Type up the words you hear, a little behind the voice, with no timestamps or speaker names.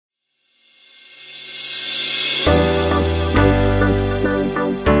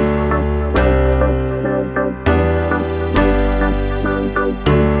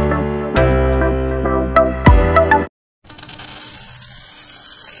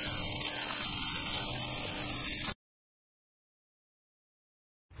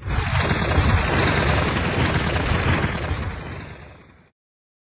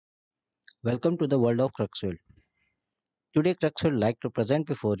Welcome to the world of Cruxweld. Today Cruxweld like to present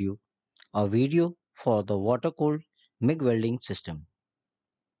before you a video for the water-cooled MIG welding system.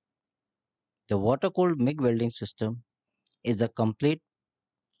 The water-cooled MIG welding system is a complete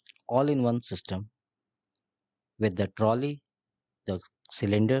all-in-one system with the trolley, the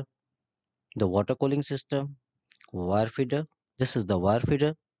cylinder, the water cooling system, wire feeder. This is the wire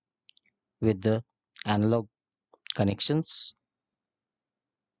feeder with the analog connections,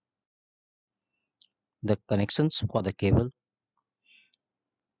 the connections for the cable,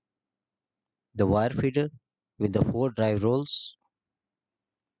 the wire feeder with the 4 drive rolls.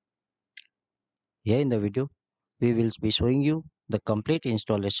 Here in the video, we will be showing you the complete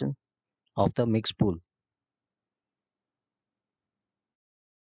installation of the MIG spool.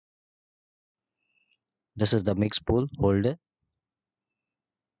 This is the MIG spool holder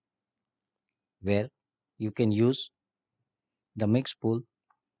where you can use the MIG spool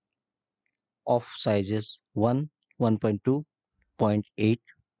of sizes 1, 1.2, 0.8.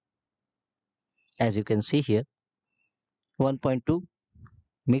 As you can see here, 1.2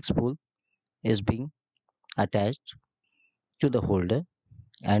 MIG spool is being attached to the holder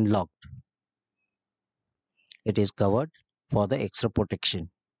and locked. It is covered for the extra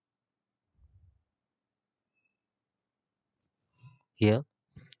protection. Here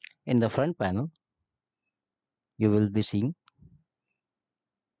in the front panel, you will be seeing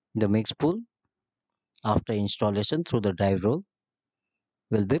the MIG spool after installation through the drive roll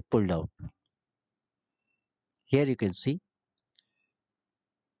will be pulled out. Here you can see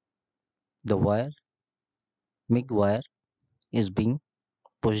the MIG wire is being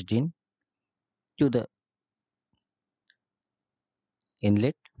pushed in to the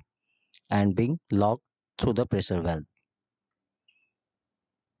inlet and being locked through the pressure valve.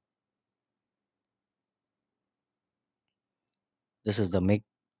 This is the MIG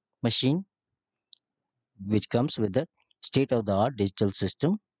machine which comes with the state-of-the-art digital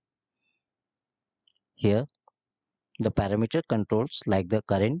system. Here the parameter controls like the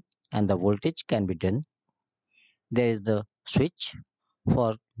current and the voltage can be done. There is the switch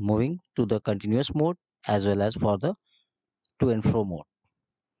for moving to the continuous mode as well as for the to and fro mode.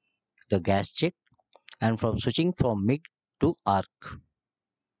 The gas check and from switching from MIG to arc,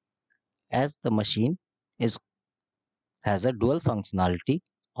 as the machine is has a dual functionality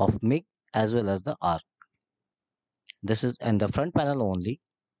of MIG as well as the arc. This is in the front panel only.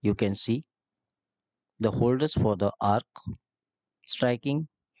 You can see the holders for the arc striking,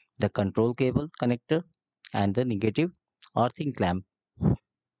 the control cable connector and the negative earthing clamp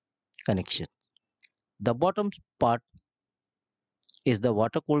connection. The bottom part is the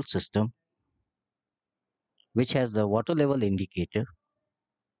water cooled system which has the water level indicator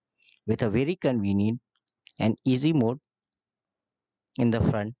with a very convenient and easy mode in the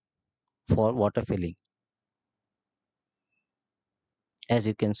front for water filling. As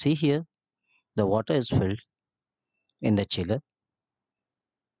you can see here, the water is filled in the chiller.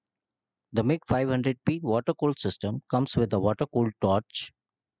 The MIG 500P water cooled system comes with a water cooled torch.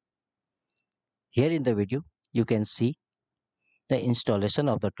 Here in the video, you can see the installation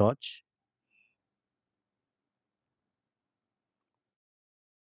of the torch.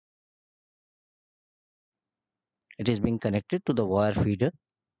 It is being connected to the wire feeder.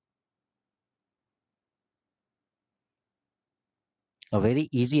 A very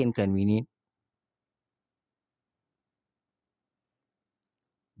easy and convenient.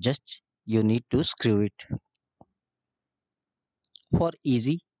 Just you need to screw it. For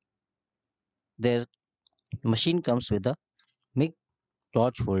easy, their machine comes with a MIG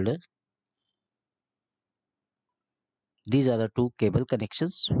torch holder. These are the two cable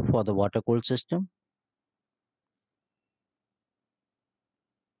connections for the water cooled system.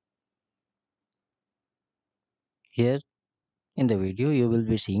 Here in the video, you will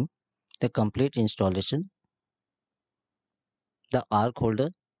be seeing the complete installation, the arc holder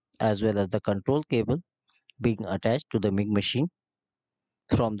as well as the control cable being attached to the MIG machine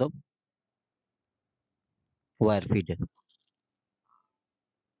from the wire feeder.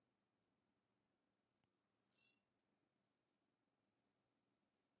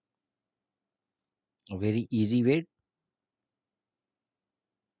 A very easy way.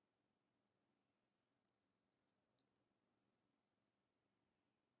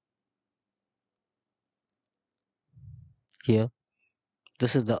 Here,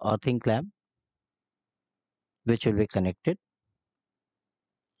 this is the earthing clamp which will be connected,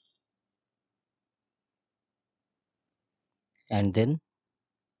 and then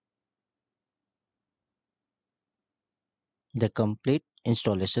the complete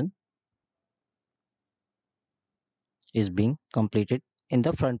installation is being completed in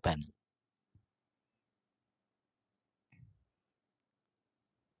the front panel.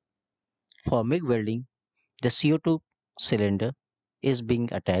 For MIG welding, the CO2 cylinder is being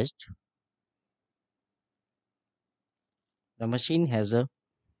attached. The machine has a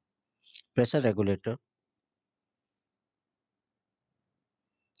pressure regulator,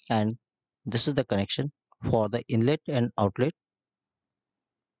 and this is the connection for the inlet and outlet.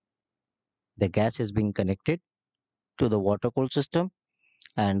 The gas is being connected to the water cooled system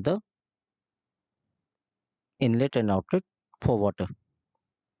and the inlet and outlet for water.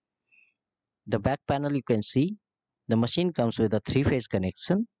 The back panel, you can see the machine comes with a three-phase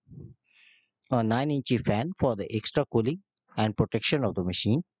connection, a 9-inch fan for the extra cooling and protection of the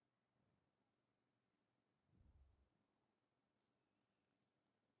machine.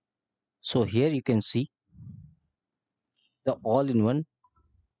 So here you can see the all-in-one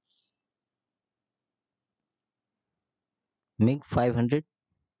MIG 500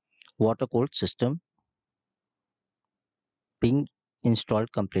 water cooled system being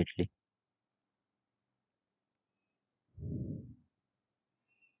installed completely.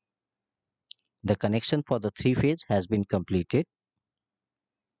 The connection for the three-phase has been completed.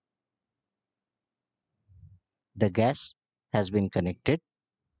 The gas has been connected.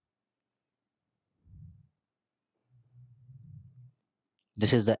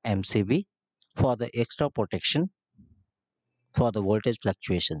 This is the MCB for the extra protection for the voltage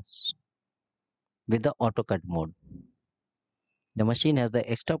fluctuations with the auto cut mode. The machine has the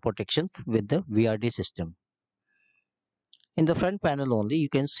extra protection with the VRD system. In the front panel only, you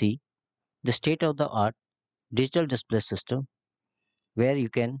can see the state of the art digital display system where you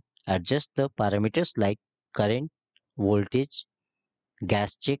can adjust the parameters like current, voltage,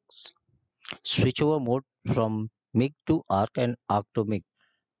 gas checks, switchover mode from MIG to arc and arc to MIG.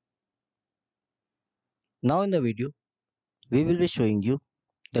 Now in the video, we will be showing you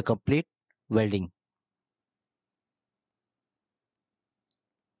the complete welding.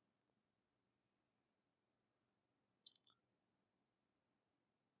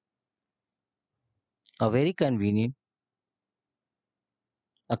 A very convenient,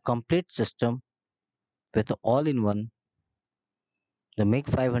 a complete system with all-in-one, the MIG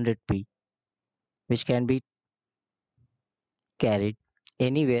 500P, which can be carried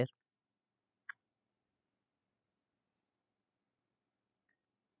anywhere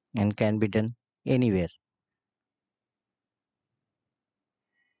and can be done anywhere.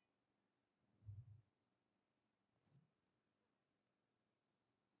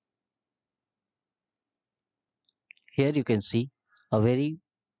 Here you can see a very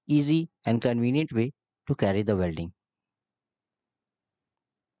easy and convenient way to carry the welding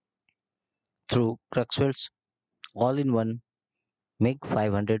through Cruxwell's all-in-one MIG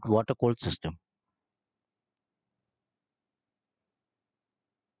 500 water-cooled system.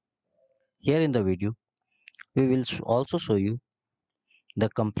 Here in the video, we will also show you the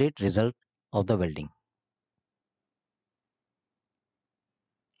complete result of the welding.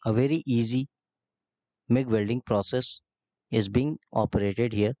 A very easy MIG welding process is being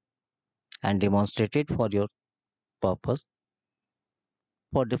operated here and demonstrated for your purpose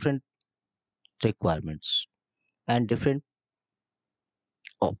for different requirements and different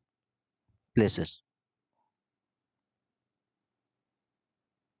oh, places.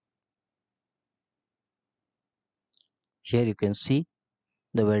 Here you can see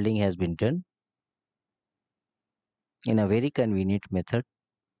the welding has been done in a very convenient method.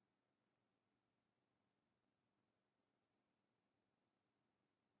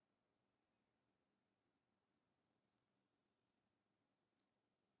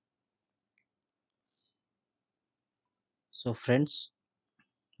 So friends,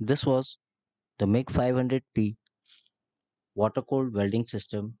 this was the MIG 500P water cooled welding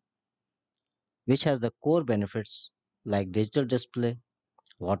system, which has the core benefits like digital display,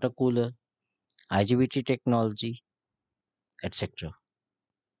 water cooler, IGBT technology, etc.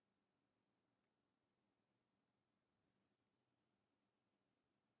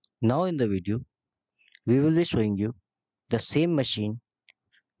 Now in the video, we will be showing you the same machine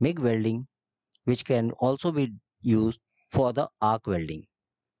MIG welding, which can also be used for the arc welding.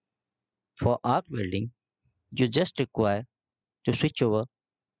 For arc welding, you just require to switch over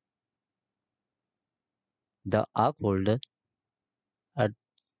the arc holder at,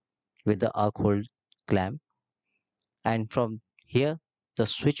 with the arc hold clamp, and from here the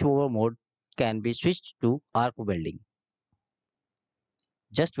switchover mode can be switched to arc welding.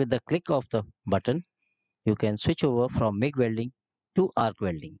 Just with the click of the button, you can switch over from MIG welding to arc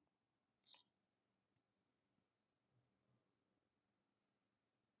welding.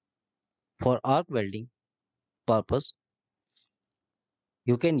 For arc welding purpose,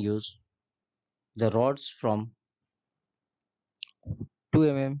 you can use the rods from 2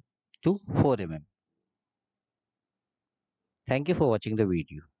 mm to 4 mm. Thank you for watching the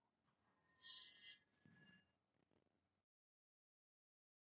video.